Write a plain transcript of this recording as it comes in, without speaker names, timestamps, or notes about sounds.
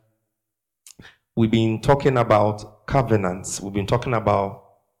We've been talking about covenants. We've been talking about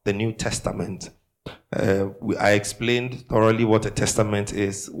the New Testament. I explained thoroughly what a testament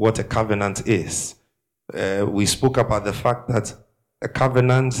is, what a covenant is. We spoke about the fact that a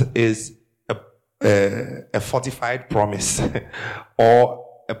covenant is a fortified promise or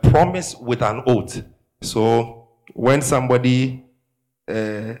a promise with an oath. So when somebody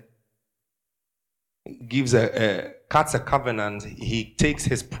cuts a covenant, he takes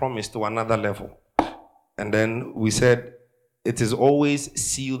his promise to another level. And then we said it is always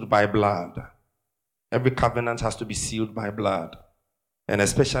sealed by blood. Every covenant has to be sealed by blood. And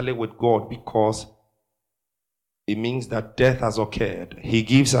especially with God, because it means that death has occurred. He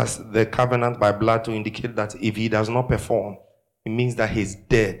gives us the covenant by blood to indicate that if he does not perform, it means that he's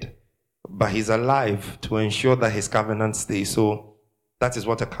dead. But he's alive to ensure that his covenant stays. So that is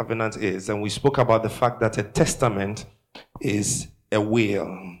what a covenant is. And we spoke about the fact that a testament is a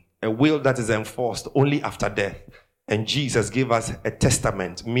will that is enforced only after death. And Jesus gave us a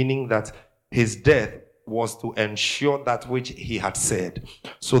testament, meaning that his death was to ensure that which he had said.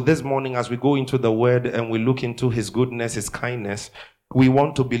 So this morning, as we go into the word and we look into his goodness, his kindness, we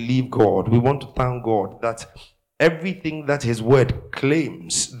want to believe God. We want to thank God that everything that his word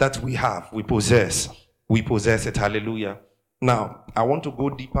claims that we have, we possess it. Hallelujah. Now, I want to go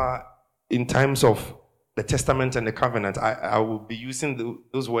deeper in terms of the testament and the covenant. I will be using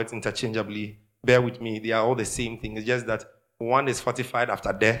those words interchangeably. Bear with me. They are all the same thing. It's just that one is fortified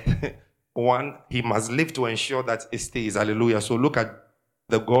after death. One, he must live to ensure that it stays. Hallelujah. So look at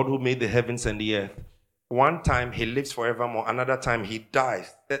the God who made the heavens and the earth. One time he lives forevermore. Another time he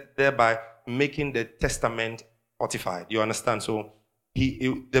dies, thereby making the testament fortified. You understand? So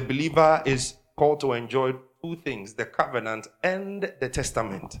the believer is called to enjoy two things, the covenant and the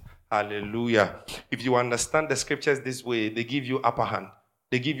testament. Hallelujah. If you understand the scriptures this way, they give you upper hand.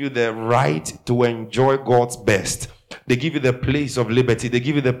 They give you the right to enjoy God's best. They give you the place of liberty. They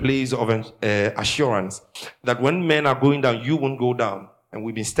give you the place of assurance that when men are going down, you won't go down. And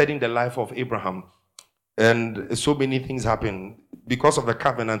we've been studying the life of Abraham. And so many things happen because of the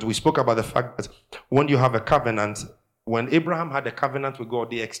covenant. We spoke about the fact that when you have a covenant, when Abraham had a covenant with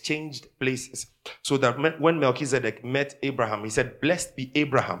God, they exchanged places. So that when Melchizedek met Abraham, he said, "Blessed be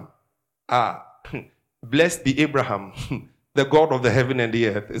Abraham." Blessed be Abraham, the God of the heaven and the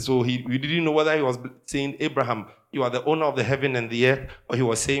earth. So we didn't know whether he was saying, "Abraham, you are the owner of the heaven and the earth," or he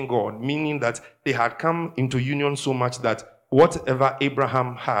was saying God, meaning that they had come into union so much that whatever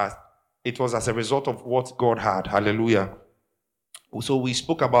Abraham had, it was as a result of what God had. Hallelujah. So we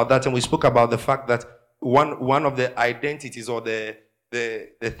spoke about that, and we spoke about the fact that one of the identities or the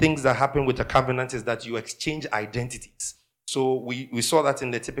things that happen with a covenant is that you exchange identities. So we saw that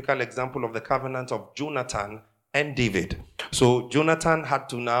in the typical example of the covenant of Jonathan and David. So Jonathan had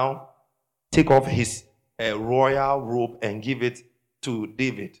to now take off his royal robe and give it to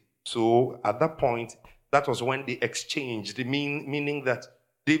David. So at that point, that was when they exchanged, meaning that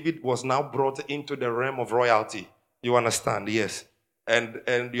David was now brought into the realm of royalty. You understand? Yes. And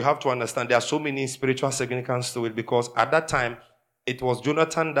you have to understand there are so many spiritual significance to it, because at that time, it was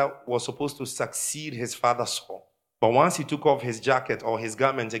Jonathan that was supposed to succeed his father Saul. But once he took off his jacket or his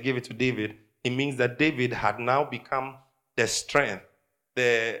garment and gave it to David, it means that David had now become the strength,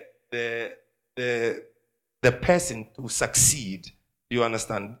 the person to succeed. You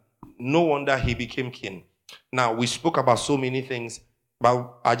understand? No wonder he became king. Now, we spoke about so many things,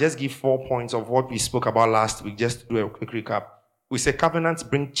 but I'll just give 4 points of what we spoke about last week, just to do a quick recap. We say covenants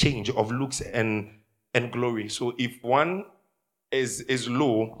bring change of looks and glory. So if one is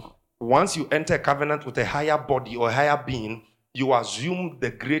low, once you enter a covenant with a higher body or a higher being, you assume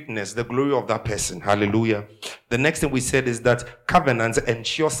the greatness, the glory of that person. Hallelujah. The next thing we said is that covenants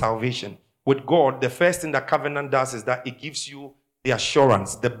ensure salvation. With God, the first thing that covenant does is that it gives you the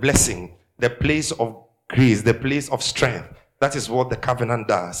assurance, the blessing, the place of grace, the place of strength. That is what the covenant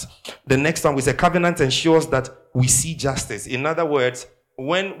does. The next one we say covenant ensures that we see justice. In other words,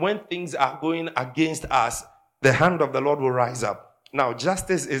 when things are going against us, the hand of the Lord will rise up. Now,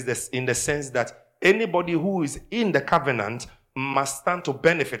 justice is this in the sense that anybody who is in the covenant must stand to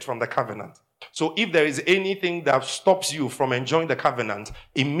benefit from the covenant. So if there is anything that stops you from enjoying the covenant,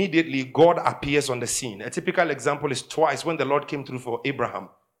 immediately God appears on the scene. A typical example is twice when the Lord came through for Abraham.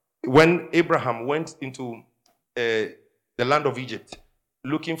 When Abraham went into the land of Egypt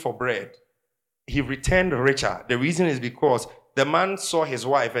looking for bread, he returned richer. The reason is because the man saw his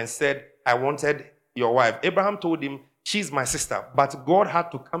wife and said, "I wanted your wife." Abraham told him, "She's my sister." But God had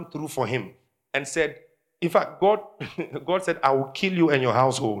to come through for him and said, in fact, God said, "I will kill you and your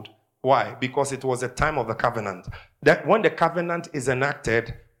household." Why? Because it was a time of the covenant. That when the covenant is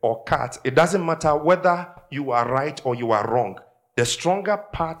enacted, or cat, it doesn't matter whether you are right or you are wrong. The stronger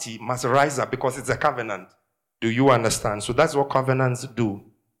party must rise up because it's a covenant. Do you understand? So that's what covenants do.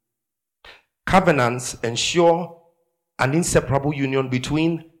 Covenants ensure an inseparable union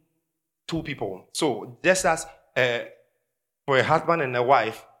between two people. So just as for a husband and a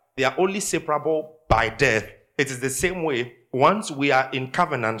wife, they are only separable by death. It is the same way, once we are in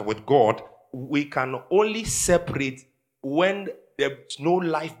covenant with God, we can only separate when there's no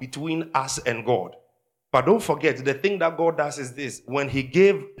life between us and God. But don't forget, the thing that God does is this. When he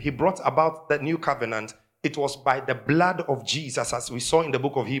brought about the new covenant, it was by the blood of Jesus, as we saw in the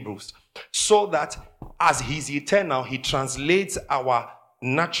book of Hebrews. So that as he's eternal, he translates our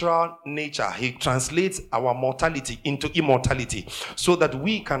natural nature. He translates our mortality into immortality so that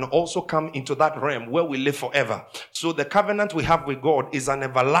we can also come into that realm where we live forever. So the covenant we have with God is an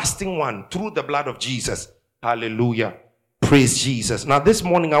everlasting one through the blood of Jesus. Hallelujah. Praise Jesus. Now this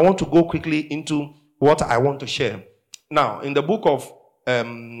morning I want to go quickly into what I want to share. Now in the book of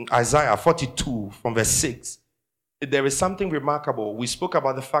Isaiah 42 from verse 6, there is something remarkable. We spoke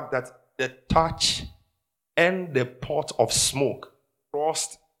about the fact that the touch and the pot of smoke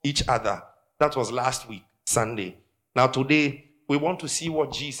crossed each other. That was last week, Sunday. Now today, we want to see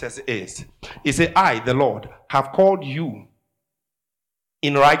what Jesus is. He said, I, the Lord, have called you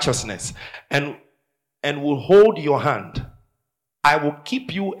in righteousness and will hold your hand. I will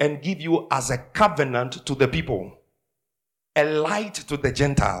keep you and give you as a covenant to the people, a light to the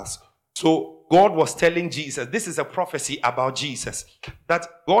Gentiles. So God was telling Jesus, this is a prophecy about Jesus, that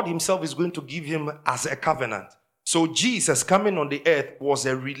God himself is going to give him as a covenant. So Jesus coming on the earth was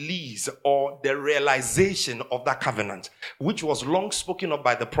a release or the realization of that covenant, which was long spoken of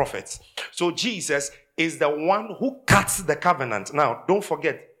by the prophets. So Jesus is the one who cuts the covenant. Now, don't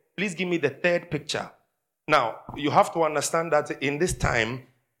forget, please give me the third picture. Now, you have to understand that in this time,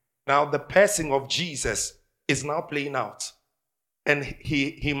 now the person of Jesus is now playing out. And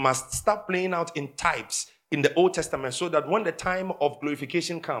he must start playing out in types in the Old Testament so that when the time of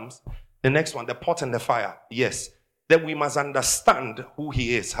glorification comes, the next one, the pot and the fire. Yes. Then we must understand who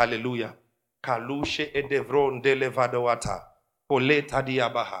he is. Hallelujah.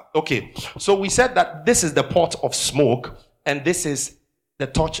 Okay. So we said that this is the pot of smoke and this is the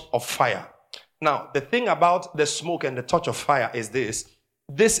touch of fire. Now, the thing about the smoke and the touch of fire is this.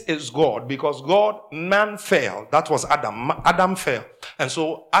 This is God because man fell. That was Adam. Adam fell. And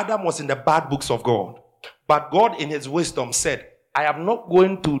so Adam was in the bad books of God. But God in his wisdom said, I am not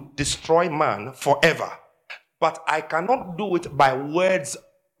going to destroy man forever, but I cannot do it by words,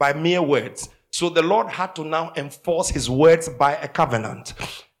 by mere words. So the Lord had to now enforce his words by a covenant.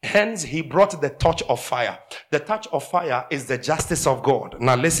 Hence, he brought the touch of fire. The touch of fire is the justice of God.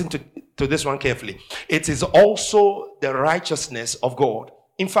 Now listen to this one carefully. It is also the righteousness of God.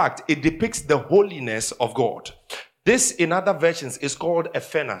 In fact, it depicts the holiness of God. This, in other versions, is called a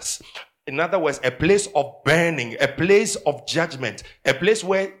furnace. In other words, a place of burning, a place of judgment, a place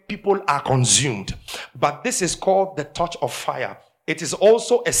where people are consumed. But this is called the touch of fire. It is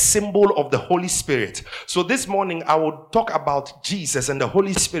also a symbol of the Holy Spirit. So this morning, I will talk about Jesus and the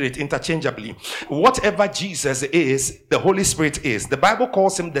Holy Spirit interchangeably. Whatever Jesus is, the Holy Spirit is. The Bible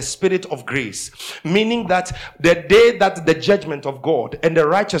calls him the Spirit of grace, meaning that the day that the judgment of God and the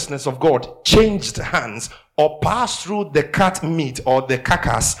righteousness of God changed hands or passed through the cat meat or the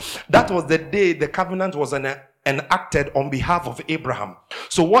carcass, that was the day the covenant was enacted on behalf of Abraham.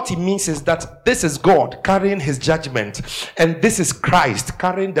 So what it means is that this is God carrying his judgment, and this is Christ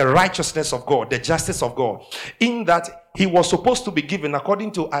carrying the righteousness of God, the justice of God, in that he was supposed to be given,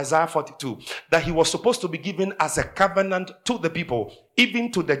 according to Isaiah 42, that he was supposed to be given as a covenant to the people, even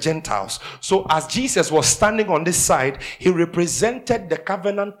to the Gentiles. So as Jesus was standing on this side, he represented the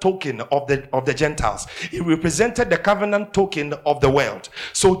covenant token of the Gentiles. He represented the covenant token of the world.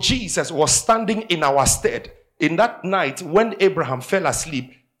 So Jesus was standing in our stead. In that night, when Abraham fell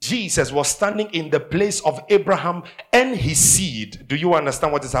asleep, Jesus was standing in the place of Abraham and his seed. Do you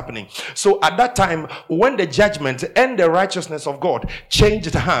understand what is happening? So at that time, when the judgment and the righteousness of God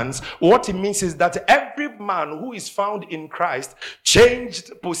changed hands, what it means is that every man who is found in Christ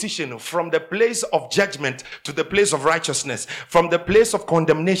changed position from the place of judgment to the place of righteousness, from the place of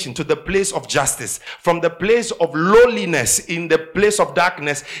condemnation to the place of justice, from the place of lowliness in the place of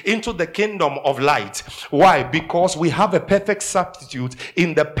darkness into the kingdom of light. Why? Because we have a perfect substitute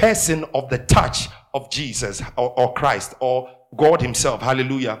in the person of the touch of Jesus or Christ or God himself.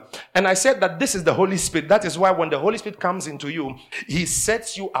 Hallelujah. And I said that this is the Holy Spirit. That is why when the Holy Spirit comes into you, he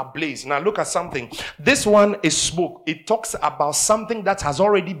sets you ablaze. Now look at something. This one is smoke. It talks about something that has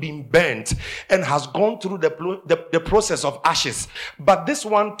already been burnt and has gone through the process of ashes. But this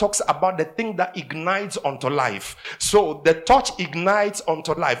one talks about the thing that ignites unto life. So the torch ignites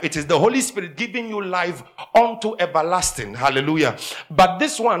unto life. It is the Holy Spirit giving you life unto everlasting. Hallelujah. But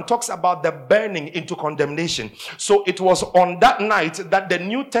this one talks about the burning into condemnation. So it was on that night that the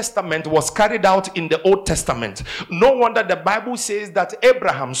New Testament was carried out in the Old Testament. No wonder the Bible says that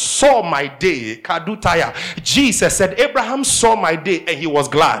Abraham saw my day. Kadutaya. Jesus said, Abraham saw my day and he was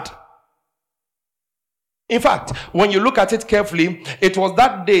glad. In fact, when you look at it carefully, it was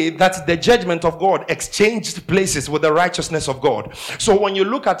that day that the judgment of God exchanged places with the righteousness of God. So when you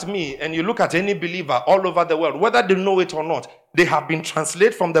look at me and you look at any believer all over the world, whether they know it or not, they have been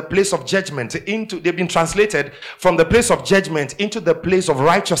translated from the place of judgment into the place of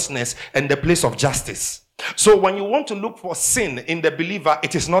righteousness and the place of justice. So when you want to look for sin in the believer,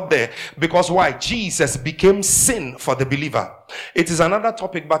 it is not there. Because why? Jesus became sin for the believer. It is another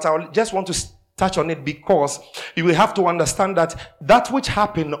topic, but I just want to touch on it because you will have to understand that which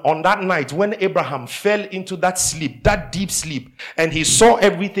happened on that night when Abraham fell into that sleep, that deep sleep, and he saw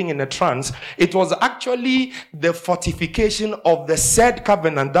everything in a trance, it was actually the fortification of the said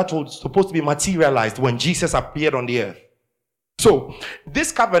covenant that was supposed to be materialized when Jesus appeared on the earth. So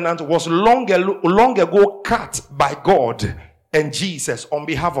this covenant was long ago cut by God and Jesus on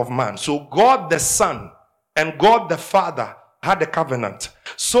behalf of man. So God the Son and God the Father had a covenant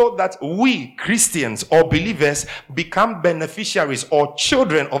so that we Christians or believers become beneficiaries or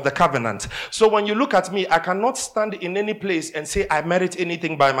children of the covenant. So when you look at me, I cannot stand in any place and say I merit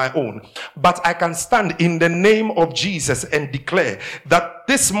anything by my own, but I can stand in the name of Jesus and declare that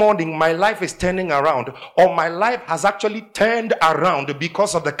this morning my life is turning around, or my life has actually turned around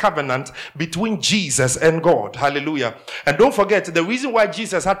because of the covenant between Jesus and God. Hallelujah. And don't forget, the reason why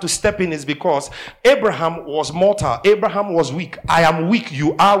Jesus had to step in is because Abraham was mortal. Abraham was weak. I am weak.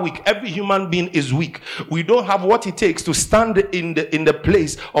 You are weak. Every human being is weak. We don't have what it takes to stand in the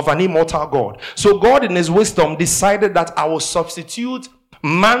place of an immortal God. So God in his wisdom decided that I will substitute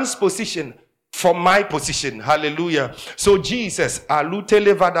man's position for my position. Hallelujah. So Jesus,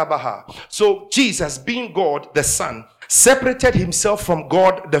 so Jesus, being God the Son, separated himself from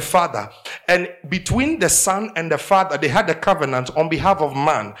God the Father, and between the Son and the Father they had a covenant on behalf of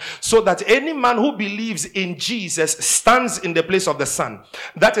man, so that any man who believes in Jesus stands in the place of the Son.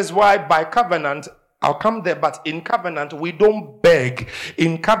 That is why by covenant, I'll come there, but in covenant we don't beg.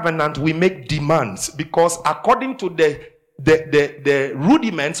 In covenant we make demands, because according to the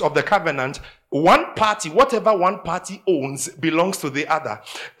rudiments of the covenant, one party, whatever one party owns, belongs to the other.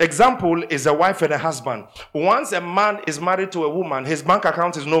 Example is a wife and a husband. Once a man is married to a woman, his bank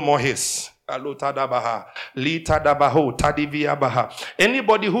account is no more his.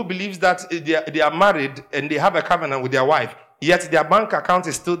 Anybody who believes that they are married and they have a covenant with their wife, yet their bank account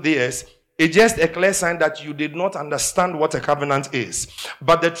is still theirs, it's just a clear sign that you did not understand what a covenant is.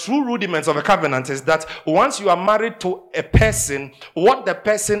 But the true rudiments of a covenant is that once you are married to a person, what the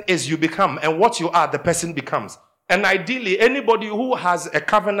person is, you become, and what you are, the person becomes. And ideally, anybody who has a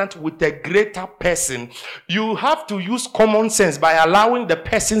covenant with a greater person, you have to use common sense by allowing the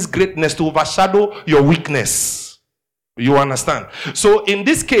person's greatness to overshadow your weakness. You understand? So in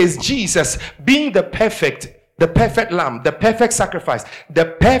this case, Jesus, being the perfect lamb, the perfect sacrifice, the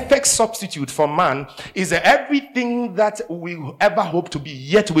perfect substitute for man, is everything that we ever hoped to be,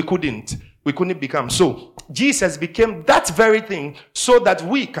 yet we couldn't become. So Jesus became that very thing so that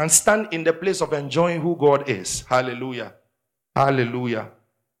we can stand in the place of enjoying who God is. Hallelujah. Hallelujah.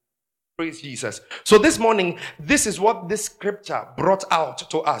 Praise Jesus. So this morning, this is what this scripture brought out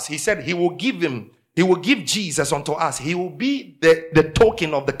to us. He said he will give Jesus unto us. He will be the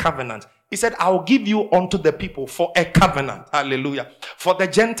token of the covenant. He said, I will give you unto the people for a covenant. Hallelujah. For the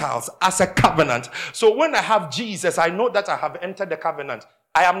Gentiles as a covenant. So when I have Jesus, I know that I have entered the covenant.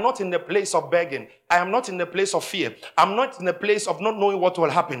 I am not in the place of begging. I am not in the place of fear. I'm not in the place of not knowing what will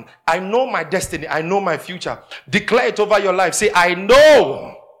happen. I know my destiny. I know my future. Declare it over your life. Say, I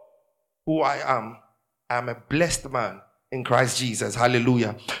know who I am. I am a blessed man in Christ Jesus.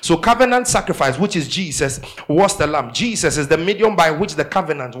 Hallelujah. So covenant sacrifice, which is Jesus, was the lamb. Jesus is the medium by which the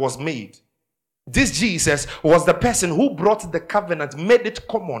covenant was made. This Jesus was the person who brought the covenant, made it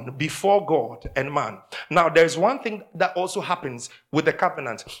common before God and man. Now, there's one thing that also happens with the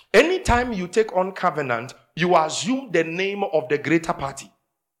covenant. Anytime you take on covenant, you assume the name of the greater party.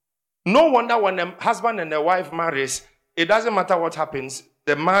 No wonder when a husband and a wife marries, it doesn't matter what happens.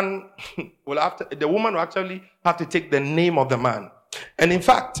 the man the woman will actually have to take the name of the man. And in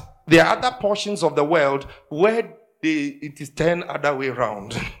fact, there are other portions of the world where it is turned other way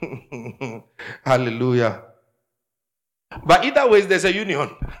around. Hallelujah. But either way, there's a union.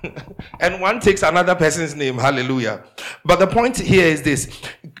 And one takes another person's name. Hallelujah. But the point here is this.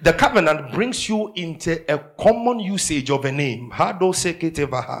 The covenant brings you into a common usage of a name.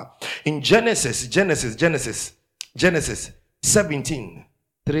 In Genesis 17,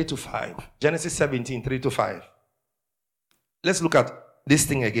 3 to 5. Genesis 17, 3 to 5. Let's look at this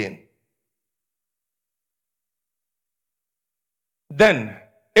thing again. Then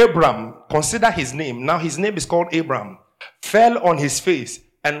Abram, consider his name. Now his name is called Abram. Fell on his face,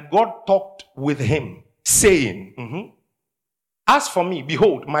 and God talked with him, saying, As for me,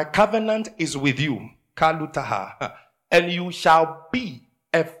 behold, my covenant is with you, Kalutaha, and you shall be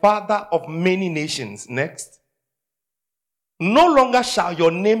a father of many nations. Next. No longer shall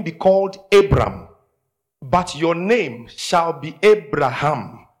your name be called Abram, but your name shall be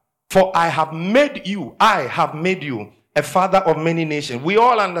Abraham. For I have made you a father of many nations. We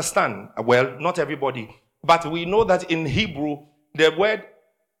all understand, well, not everybody, but we know that in Hebrew, the word,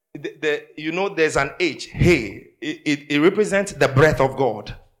 there's an H, hey, it represents the breath of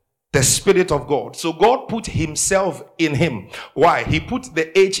God, the Spirit of God. So God put himself in him. Why? He put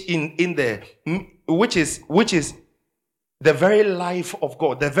the H in there, which is the very life of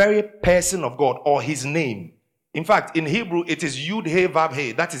God, the very person of God, or his name. In fact, in Hebrew, it is Yud He Vav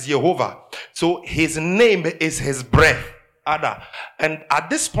He, that is Jehovah. So his name is his breath. Ada. And at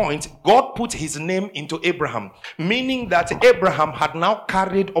this point, God put his name into Abraham, meaning that Abraham had now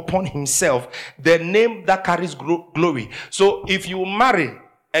carried upon himself the name that carries glory. So if you marry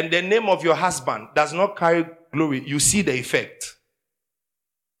and the name of your husband does not carry glory, you see the effect.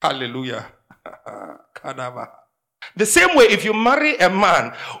 Hallelujah. The same way, if you marry a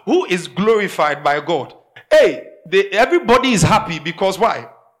man who is glorified by God, everybody is happy because why?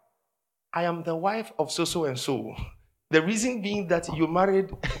 I am the wife of so and so. The reason being that you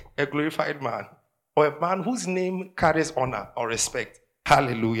married a glorified man, or a man whose name carries honor or respect.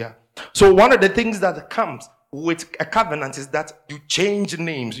 Hallelujah. So one of the things that comes with a covenant is that you change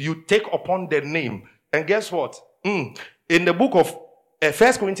names. You take upon the name. And guess what? In the book of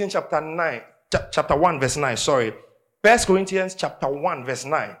 1 Corinthians chapter 1 verse 9, 1 Corinthians chapter 1 verse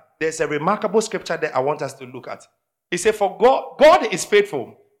 9. There's a remarkable scripture that I want us to look at. It says, For God is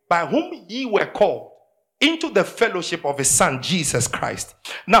faithful, by whom ye were called into the fellowship of his Son, Jesus Christ.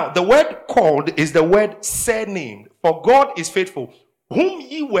 Now, the word called is the word surnamed. For God is faithful, whom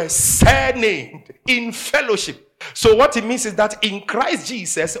ye were surnamed in fellowship. So what it means is that in Christ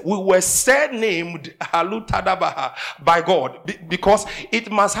Jesus, we were surnamed by God. Because it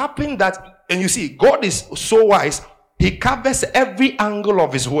must happen that, and you see, God is so wise, he covers every angle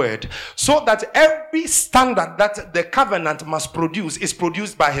of his word, so that every standard that the covenant must produce is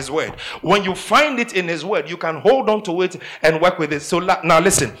produced by his word. When you find it in his word, you can hold on to it and work with it. So now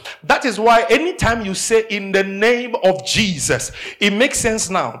listen, that is why anytime you say in the name of Jesus, it makes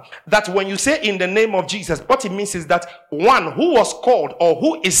sense now that when you say in the name of Jesus, what it means is that one who was called or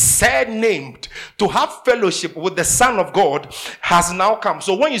who is surnamed to have fellowship with the Son of God has now come.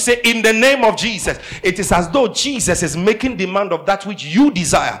 So when you say in the name of Jesus, it is as though Jesus is making demand of that which you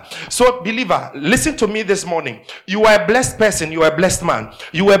desire. So believer, listen to me this morning. You are a blessed person. You are a blessed man.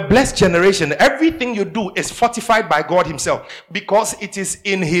 You are a blessed generation. Everything you do is fortified by God himself, because it is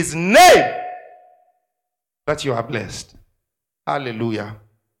in his name that you are blessed. Hallelujah.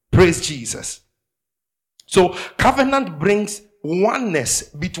 Praise Jesus. So covenant brings oneness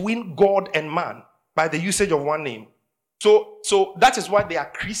between God and man by the usage of one name. So that is why there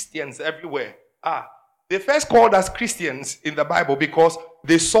are Christians everywhere. They first called us Christians in the Bible because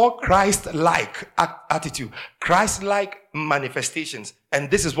they saw Christ-like attitude, Christ-like manifestations. And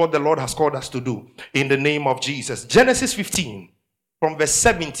this is what the Lord has called us to do in the name of Jesus. Genesis 15, from verse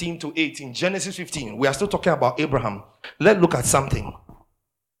 17 to 18. Genesis 15. We are still talking about Abraham. Let's look at something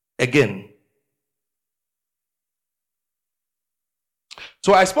again.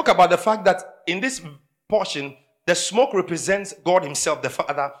 So I spoke about the fact that in this portion, the smoke represents God himself, the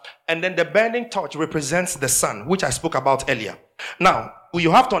Father, and then the burning torch represents the Son, which I spoke about earlier. Now,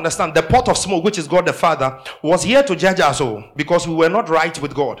 you have to understand, the pot of smoke, which is God the Father, was here to judge us all because we were not right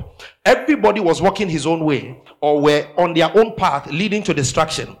with God. Everybody was walking his own way or were on their own path leading to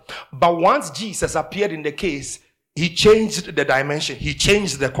destruction. But once Jesus appeared in the case, he changed the dimension. He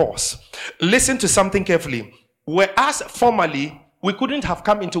changed the course. Listen to something carefully. Whereas formerly, we couldn't have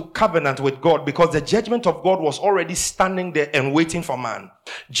come into covenant with God because the judgment of God was already standing there and waiting for man.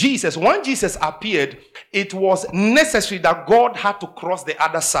 When Jesus appeared, it was necessary that God had to cross the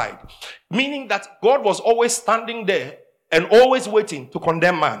other side, meaning that God was always standing there and always waiting to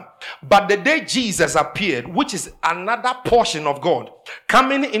condemn man. But the day Jesus appeared, which is another portion of God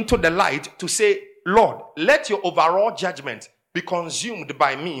coming into the light to say, Lord, let your overall judgment be consumed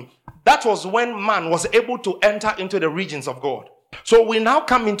by me. That was when man was able to enter into the regions of God. So we now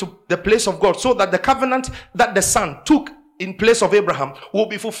come into the place of God so that the covenant that the Son took in place of Abraham will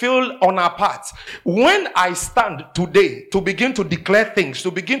be fulfilled on our part. When I stand today to begin to declare things,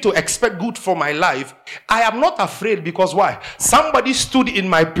 to begin to expect good for my life, I am not afraid because why? Somebody stood in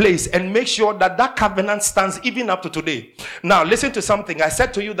my place and make sure that that covenant stands even up to today. Now listen to something. I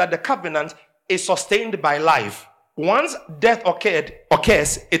said to you that the covenant is sustained by life. Once death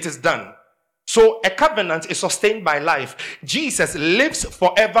occurs, it is done. So a covenant is sustained by life. Jesus lives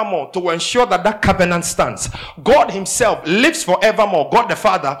forevermore to ensure that that covenant stands. God himself lives forevermore. God the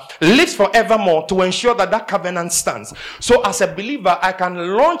Father lives forevermore to ensure that that covenant stands. So as a believer, I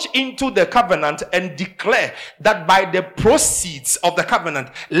can launch into the covenant and declare that by the proceeds of the covenant,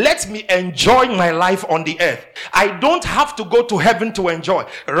 let me enjoy my life on the earth. I don't have to go to heaven to enjoy.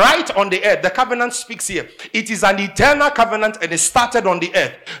 Right on the earth, the covenant speaks here. It is an eternal covenant and it started on the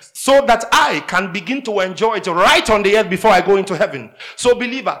earth so that I can begin to enjoy it right on the earth before I go into heaven. So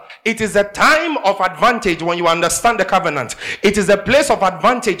believer, it is a time of advantage when you understand the covenant. It is a place of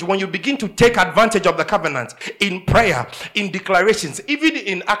advantage when you begin to take advantage of the covenant in prayer, in declarations, even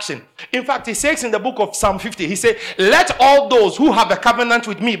in action. In fact, he says in the book of Psalm 50, he said, let all those who have a covenant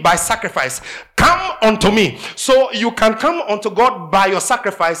with me by sacrifice come unto me. So you can come unto God by your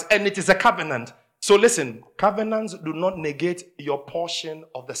sacrifice, and it is a covenant. So listen, covenants do not negate your portion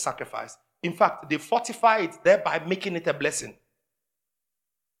of the sacrifice. In fact, they fortify it, thereby making it a blessing.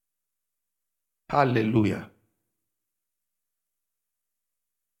 Hallelujah.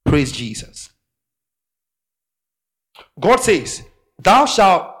 Praise Jesus. God says, thou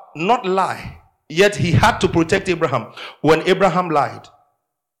shalt not lie. Yet he had to protect Abraham. When Abraham lied,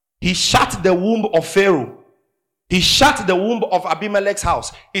 he shut the womb of Pharaoh. He shut the womb of Abimelech's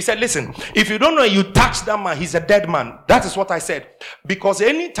house. He said, listen, if you don't know, you touch that man, he's a dead man. That is what I said. Because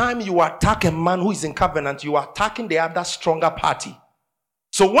anytime you attack a man who is in covenant, you are attacking the other stronger party.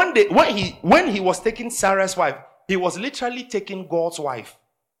 So when he was taking Sarah's wife, he was literally taking God's wife.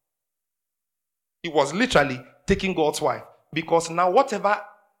 He was literally taking God's wife. Because now whatever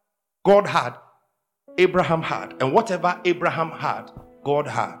God had, Abraham had. And whatever Abraham had, God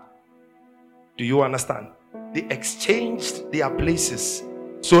had. Do you understand? They exchanged their places.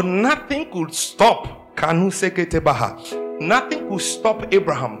 So nothing could stop. Nothing could stop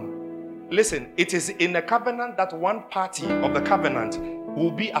Abraham. Listen, it is in the covenant that one party of the covenant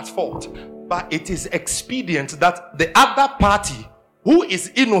will be at fault. But it is expedient that the other party who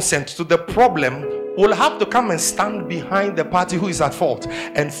is innocent to the problem will have to come and stand behind the party who is at fault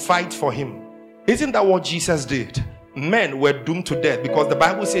and fight for him. Isn't that what Jesus did? Men were doomed to death because the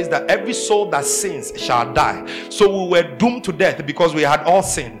Bible says that every soul that sins shall die. So we were doomed to death because we had all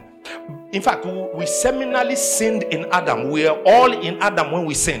sinned. In fact, we seminally sinned in Adam. We are all in Adam when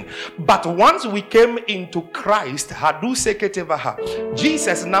we sinned. But once we came into Christ,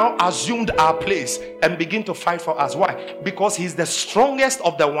 Jesus now assumed our place and began to fight for us. Why? Because he's the strongest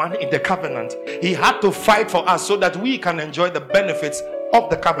of the one in the covenant. He had to fight for us so that we can enjoy the benefits of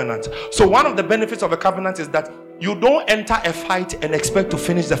the covenant. So one of the benefits of a covenant is that you don't enter a fight and expect to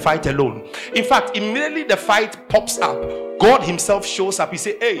finish the fight alone. In fact, immediately the fight pops up, God himself shows up. He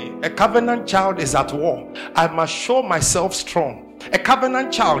says, hey, a covenant child is at war. I must show myself strong. A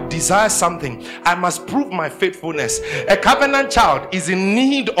covenant child desires something. I must prove my faithfulness. A covenant child is in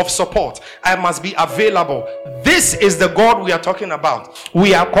need of support. I must be available. This is the God we are talking about.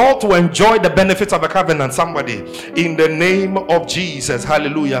 We are called to enjoy the benefits of a covenant. Somebody, in the name of Jesus.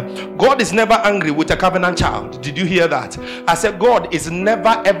 Hallelujah. God is never angry with a covenant child. Did you hear that? I said God is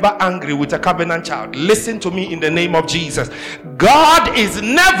never ever angry with a covenant child. Listen to me in the name of Jesus. God is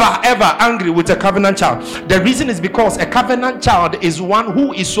never ever angry with a covenant child. The reason is because a covenant child is one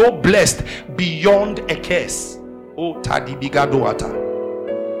who is so blessed beyond a curse. Oh, Tadibigadoata.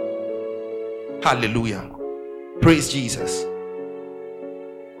 Hallelujah. Praise Jesus.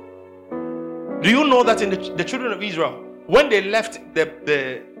 Do you know that in the children of Israel, when they left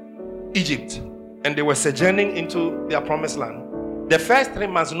the Egypt and they were sojourning into their promised land, the first 3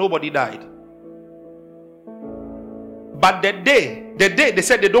 months nobody died. But the day they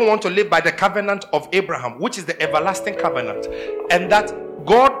said they don't want to live by the covenant of Abraham, which is the everlasting covenant, and that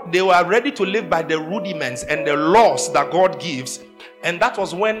God, they were ready to live by the rudiments and the laws that God gives. And that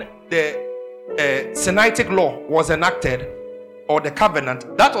was when the Sinaitic law was enacted, or the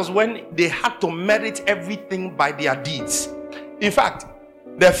covenant. That was when they had to merit everything by their deeds. In fact,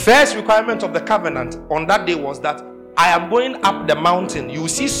 the first requirement of the covenant on that day was that I am going up the mountain. You will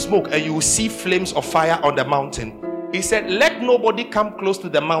see smoke and you will see flames of fire on the mountain. He said, let nobody come close to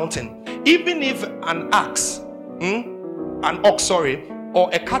the mountain. Even if an ox, or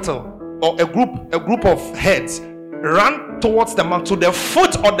a cattle, or a group of heads run towards the mountain, to the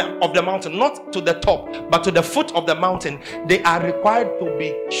foot of the mountain, not to the top, but to the foot of the mountain, they are required to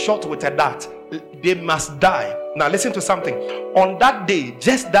be shot with a dart. They must die. Now listen to something. On that day,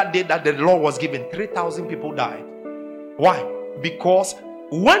 just that day that the law was given, 3,000 people died. Why? Because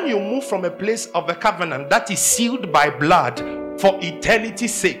when you move from a place of a covenant that is sealed by blood for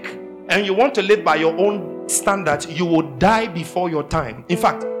eternity's sake, and you want to live by your own standards, you will die before your time. In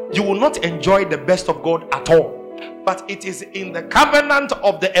fact, you will not enjoy the best of God at all. But it is in the covenant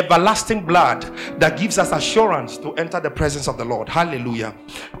of the everlasting blood that gives us assurance to enter the presence of the Lord. Hallelujah.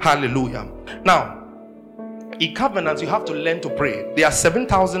 Hallelujah. Now, in covenants, you have to learn to pray. There are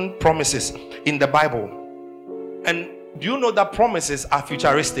 7,000 promises in the Bible. And do you know that promises are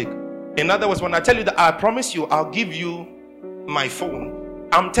futuristic? In other words, when I tell you that I promise you, I'll give you my phone,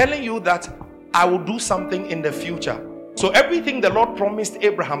 I'm telling you that I will do something in the future. So everything the Lord promised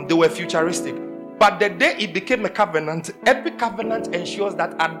Abraham, they were futuristic. But the day it became a covenant, every covenant ensures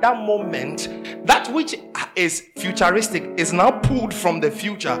that at that moment, that which is futuristic is now pulled from the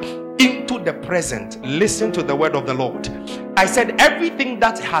future into the present. Listen to the word of the Lord. I said everything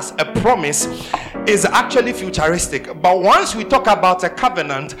that has a promise is actually futuristic. But once we talk about a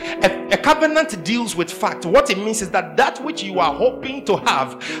covenant, a covenant deals with fact. What it means is that which you are hoping to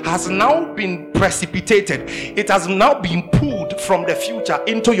have has now been precipitated. It has now been pulled from the future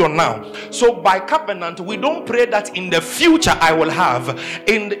into your now. So by covenant, we don't pray that in the future I will have.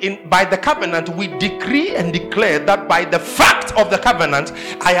 By the covenant, we decree and declare that by the fact of the covenant,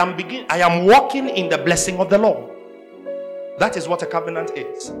 I am walking in the blessing of the Lord. That is what a covenant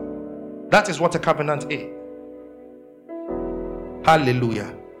is. That is what a covenant is.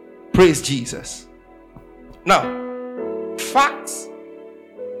 Hallelujah. Praise Jesus. Now, facts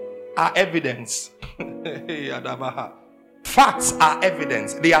are evidence. Facts are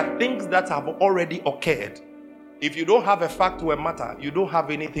evidence. They are things that have already occurred. If you don't have a fact to a matter, you don't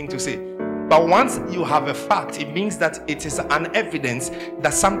have anything to say. But once you have a fact, it means that it is an evidence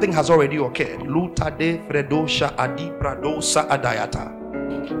that something has already occurred. Luta de Fredosha Adi Pradosa Adayata.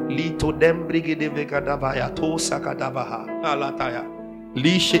 Lito dem brigade vekadavaya to sakadabaha. Alataya.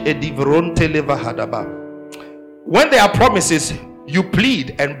 Lishe edivronte levahadaba. When there are promises, you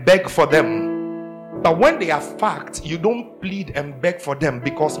plead and beg for them. But when they are facts, you don't plead and beg for them,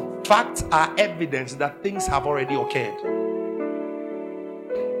 because facts are evidence that things have already occurred.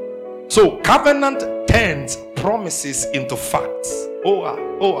 So covenant turns promises into facts.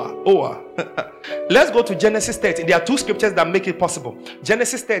 Let's go to Genesis 13. There are two scriptures that make it possible.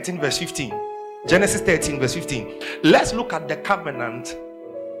 Genesis 13 verse 15. Genesis 13 verse 15. Let's look at the covenant,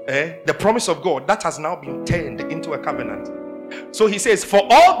 the promise of God that has now been turned into a covenant. So he says, for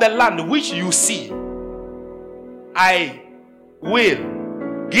all the land which you see, I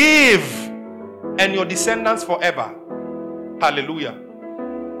will give, and your descendants forever. Hallelujah.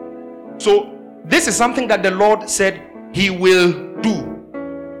 So this is something that the Lord said he will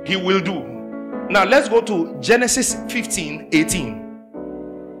do. He will do. Now let's go to Genesis 15:18.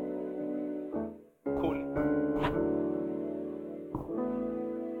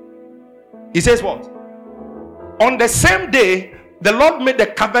 He says what? On the same day, the Lord made a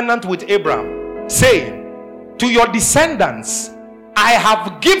covenant with Abraham, saying, to your descendants, I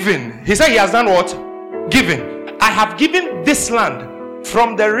have given. He said he has done what? Given. I have given this land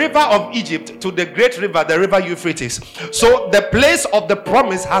from the river of Egypt to the great river, the river Euphrates. So the place of the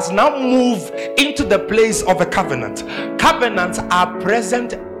promise has now moved into the place of a covenant. Covenants are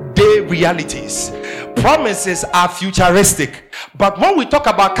present day realities. Promises are futuristic. But when we talk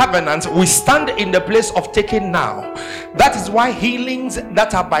about covenants, we stand in the place of taking now. That is why healings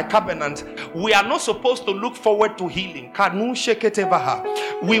that are by covenant, we are not supposed to look forward to healing.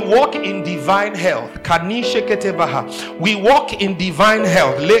 We walk in divine health. We walk in divine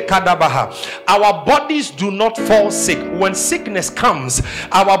health. Our bodies do not fall sick. When sickness comes,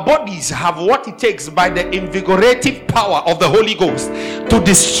 our bodies have what it takes by the invigorative power of the Holy Ghost to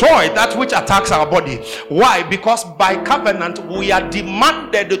destroy that which attacks our body. Why? Because by covenant we are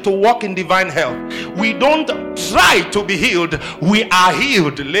demanded to walk in divine health. We don't try to be healed, we are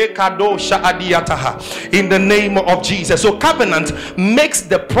healed. In the name of Jesus. So covenant makes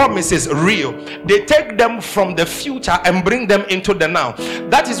the promises real. They take them from the future and bring them into the now.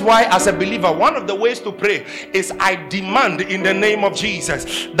 That is why, as a believer, one of the ways to pray is, I demand in the name of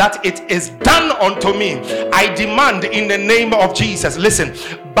Jesus that it is done unto me. I demand in the name of Jesus. Listen,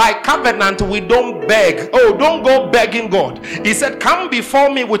 by covenant we don't beg. Oh, don't go begging God. He said, come before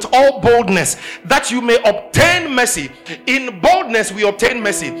me with all boldness that you may obtain mercy. In boldness we obtain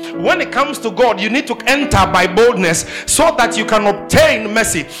mercy. When it comes to God, you need to enter by boldness so that you can obtain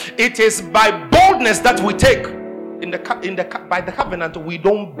mercy. It is by boldness that we take. By the covenant we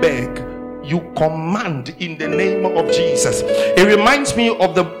don't beg. You command in the name of Jesus. It reminds me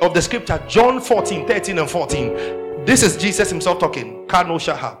of the scripture, John 14:13 and 14. This is Jesus himself talking. Kano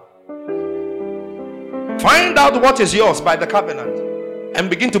Shaha. Find out what is yours by the covenant and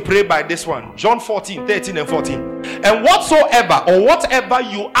begin to pray by this one. John 14:13 and 14. And whatever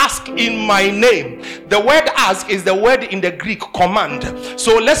you ask in my name. The word ask is the word in the Greek command.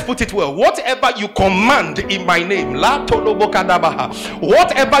 So let's put it well. Whatever you command in my name.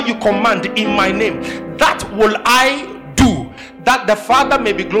 Whatever you command in my name, that will I do, that the Father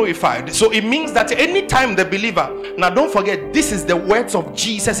may be glorified. So it means that anytime the believer, now don't forget, this is the words of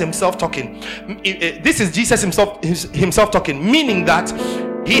Jesus himself talking. This is Jesus himself talking, meaning that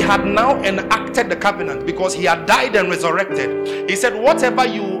he had now enacted the covenant because he had died and resurrected. He said, whatever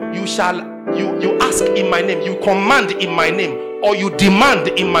you ask in my name, you command in my name, or you demand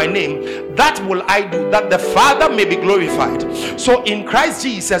in my name, that will I do, that the Father may be glorified. So in Christ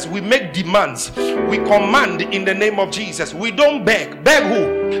Jesus we make demands, we command in the name of Jesus. We don't beg. Beg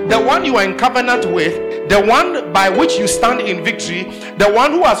who? The one you are in covenant with, the one by which you stand in victory, the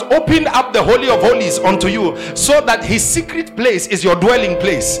one who has opened up the Holy of Holies unto you, so that his secret place is your dwelling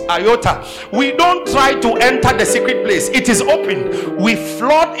place. Iota. We don't try to enter the secret place. It is open. We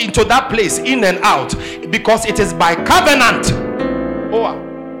flood into that place in and out because it is by covenant.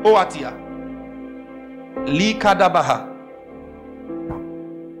 Oatia. Likadabaha.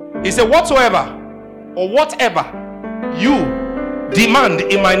 He said, whatsoever you demand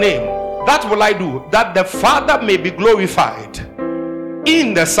in my name, that will I do, that the Father may be glorified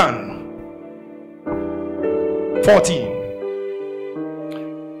in the Son. 14.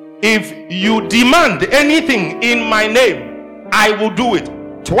 If you demand anything in my name, I will do it.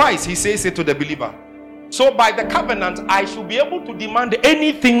 Twice he says it to the believer. So by the covenant, I should be able to demand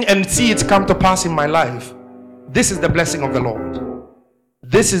anything and see it come to pass in my life. This is the blessing of the Lord.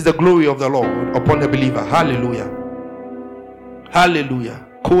 This is the glory of the Lord upon the believer. Hallelujah. Hallelujah.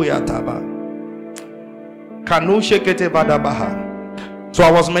 So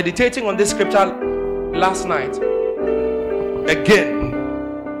I was meditating on this scripture last night again,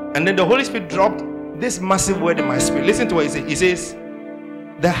 and then the Holy Spirit dropped this massive word in my spirit. Listen to what he says. He says,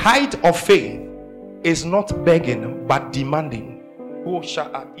 the height of faith is not begging but demanding. He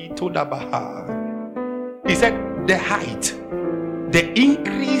said the height, the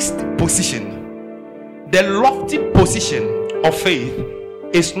increased position, the lofty position of faith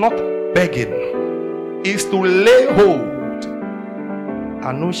is not begging, is to lay hold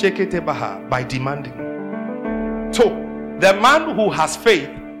by demanding. So the man who has faith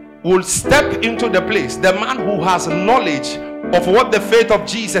will step into the place. The man who has knowledge of what the faith of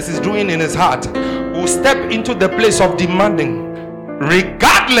Jesus is doing in his heart will step into the place of demanding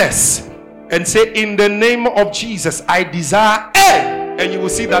regardless, and say, in the name of Jesus I desire A, and you will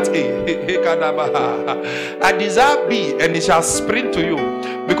see that A. I desire B, and it shall spring to you.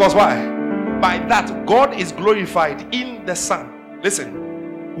 Because why? By that God is glorified in the Son.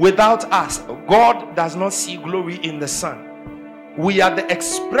 Listen, without us God does not see glory in the Son. We are the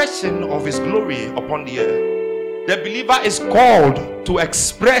expression of his glory upon the earth. The believer is called to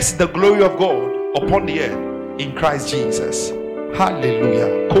express the glory of God upon the earth in Christ Jesus.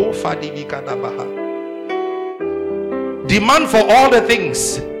 Hallelujah. Demand for all the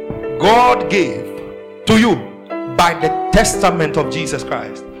things God gave to you by the testament of Jesus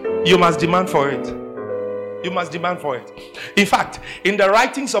Christ. You must demand for it. You must demand for it. In fact, in the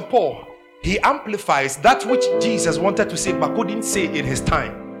writings of Paul, he amplifies that which Jesus wanted to say but couldn't say in his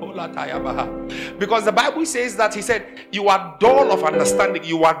time. Because the Bible says that he said, you are dull of understanding,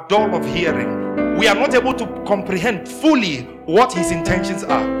 you are dull of hearing. We are not able to comprehend fully what his intentions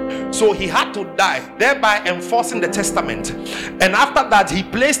are. So he had to die, thereby enforcing the testament. And after that, he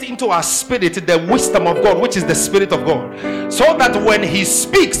placed into our spirit the wisdom of God, which is the Spirit of God, so that when he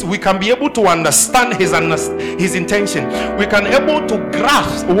speaks, we can be able to understand his intention. We can be able to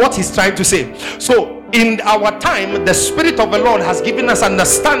grasp what he's trying to say. So in our time, the Spirit of the Lord has given us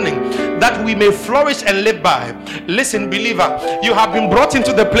understanding that we may flourish and live by. Listen, believer, you have been brought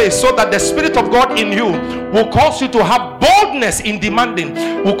into the place so that the Spirit of God in you will cause you to have boldness in demanding,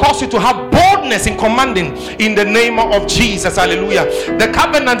 will cause you to have boldness in commanding, in the name of Jesus. Hallelujah. The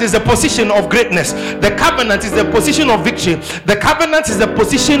covenant is the position of greatness. The covenant is the position of victory. The covenant is the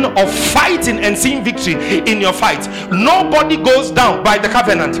position of fighting and seeing victory in your fight. Nobody goes down by the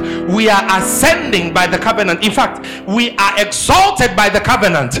covenant. We are ascending by the covenant. In fact, we are exalted by the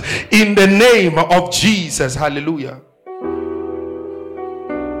covenant in the name of Jesus. Hallelujah.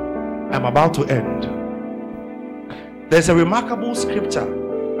 I'm about to end. There's a remarkable scripture.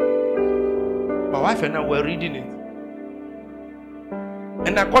 My wife and I were reading it,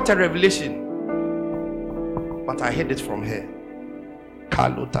 and I got a revelation, but I hid it from her.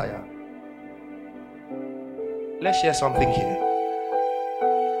 Kalotaya. Let's share something here.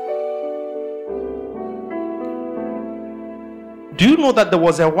 Do you know that there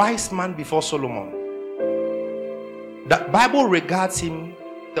was a wise man before Solomon? The Bible regards him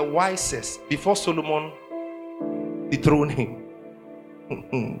the wisest before Solomon dethroned him.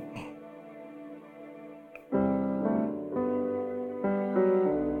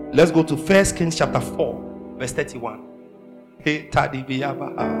 Let's go to 1 Kings chapter 4, verse 31. 1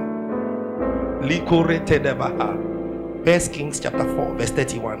 Kings chapter 4, verse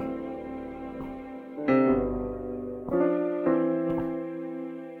 31.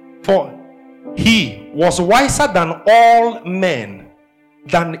 For he was wiser than all men,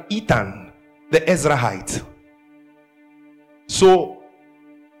 than Ethan the Ezrahite. So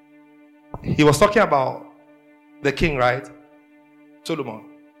he was talking about the king, right? Solomon.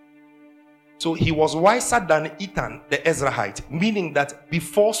 So he was wiser than Ethan the Ezrahite, meaning that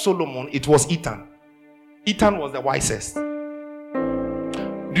before Solomon it was Ethan. Ethan was the wisest.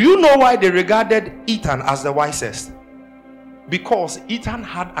 Do you know why they regarded Ethan as the wisest? Because Ethan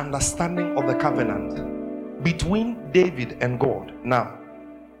had understanding of the covenant between David and God. Now,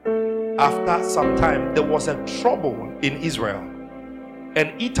 after some time, there was a trouble in Israel,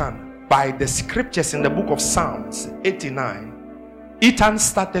 and Ethan, by the scriptures in the book of Psalms 89, Ethan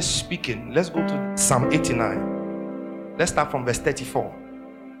started speaking. Let's go to Psalm 89. Let's start from verse 34.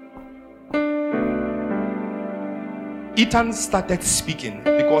 Ethan started speaking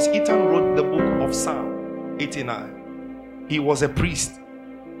because Ethan wrote the book of Psalm 89. He was a priest.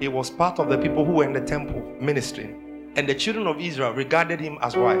 He was part of the people who were in the temple ministering. And the children of Israel regarded him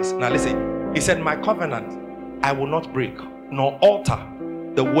as wise. Now listen. He said, my covenant I will not break, nor alter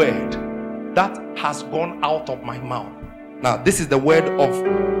the word that has gone out of my mouth. Now this is the word of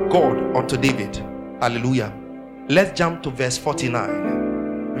God unto David. Hallelujah. Let's jump to verse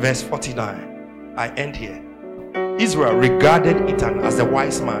 49. Verse 49. I end here. Israel regarded Ethan as a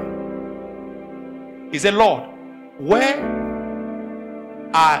wise man. He said, Lord, where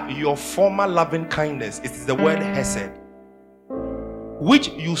are your former loving kindness? It is the word hesed, which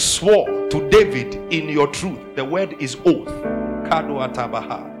you swore to David in your truth. The word is oath.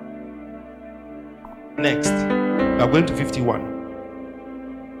 Next, we are going to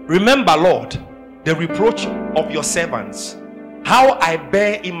 51. Remember, Lord, the reproach of your servants, how I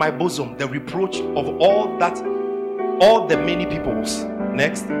bear in my bosom the reproach of all the many peoples.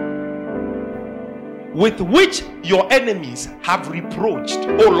 Next, with which your enemies have reproached,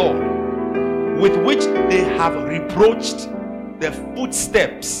 O Lord, with which they have reproached the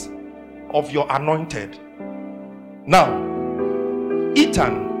footsteps of your anointed. Now,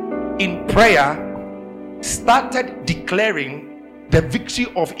 Ethan in prayer started declaring the victory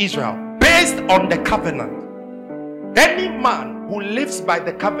of Israel based on the covenant. Any man who lives by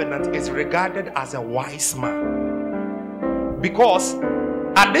the covenant is regarded as a wise man. Because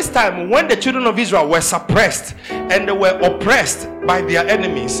at this time, when the children of Israel were suppressed and they were oppressed by their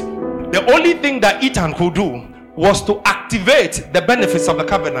enemies, the only thing that Ethan could do was to activate the benefits of the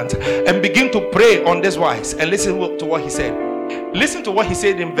covenant and begin to pray on this wise. And listen to what he said. Listen to what he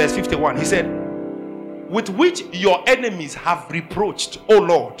said in verse 51. He said, with which your enemies have reproached, O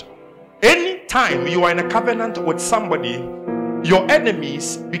Lord. Anytime you are in a covenant with somebody, your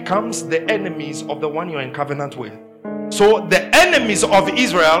enemies becomes the enemies of the one you're in covenant with. So the enemies of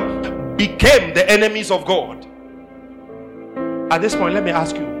Israel became the enemies of God. At this point, let me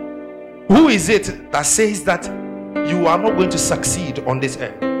ask you, who is it that says that you are not going to succeed on this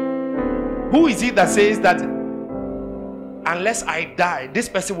earth? Who is it that says that unless I die, this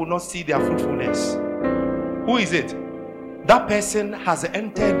person will not see their fruitfulness? Who is it? That person has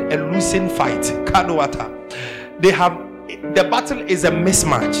entered a losing fight. The battle is a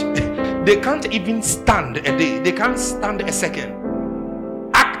mismatch. They can't even stand a day. They can't stand a second.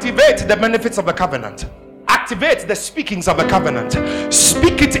 Activate the benefits of the covenant. Activate the speakings of the covenant.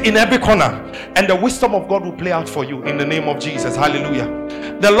 Speak it in every corner, and the wisdom of God will play out for you in the name of Jesus. Hallelujah.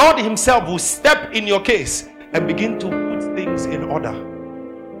 The Lord himself will step in your case and begin to put things in order.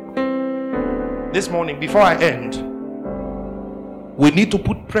 This morning, before I end, we need to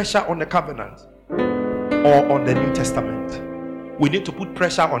put pressure on the covenant or on the New Testament. We need to put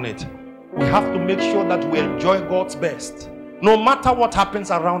pressure on it. We have to make sure that we enjoy God's best. No matter what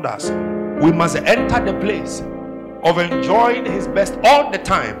happens around us, we must enter the place of enjoying his best all the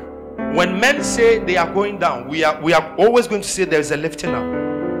time. When men say they are going down, we are always going to say there is a lifting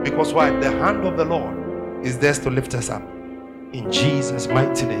up. Because why? The hand of the Lord is there to lift us up. In Jesus'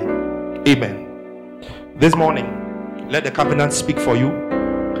 mighty name. Amen. This morning, let the covenant speak for you.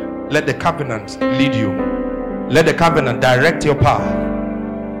 Let the covenant lead you. Let the covenant direct your path.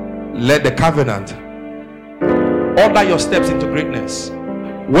 Let the covenant order your steps into greatness.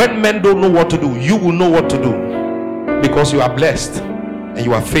 When men don't know what to do, you will know what to do, because you are blessed and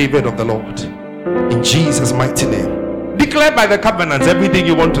you are favored of the Lord. In Jesus' mighty name. Declare by the covenants everything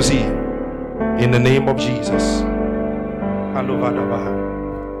you want to see. In the name of Jesus.